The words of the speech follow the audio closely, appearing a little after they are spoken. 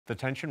the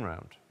tension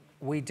round.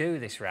 We do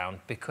this round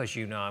because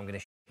you know I'm going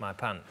to my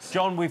pants.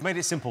 John, we've made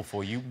it simple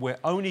for you. We're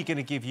only going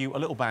to give you a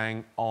little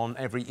bang on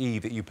every E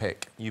that you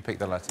pick. You pick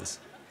the letters.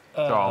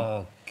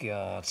 Oh,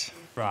 God.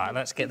 Right,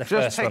 let's get the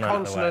first one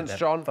out of the way. Just take consonants,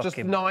 John. Just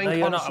 9 consonants. No,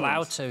 you're not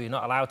allowed to. You're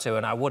not allowed to,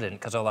 and I wouldn't,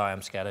 because although I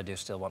am scared, I do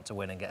still want to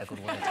win and get a good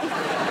win.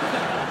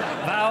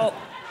 Vowel.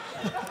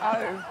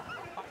 Oh.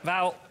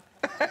 Vowel.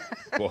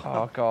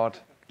 Oh, God.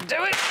 Do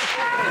it!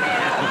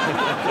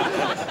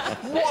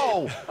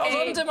 Whoa!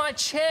 I was under my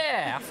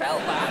chair. I felt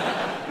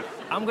that.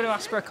 I'm going to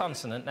ask for a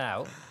consonant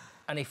now,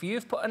 and if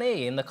you've put an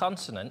E in the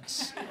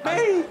consonants...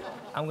 Me?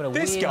 I'm going to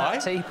wee in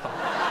that teapot.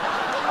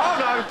 Oh,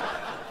 no!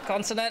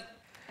 Consonant.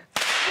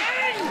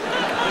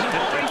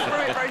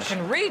 I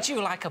can read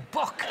you like a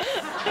book,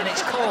 and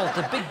it's called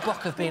The Big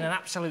Book of Being an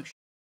Absolute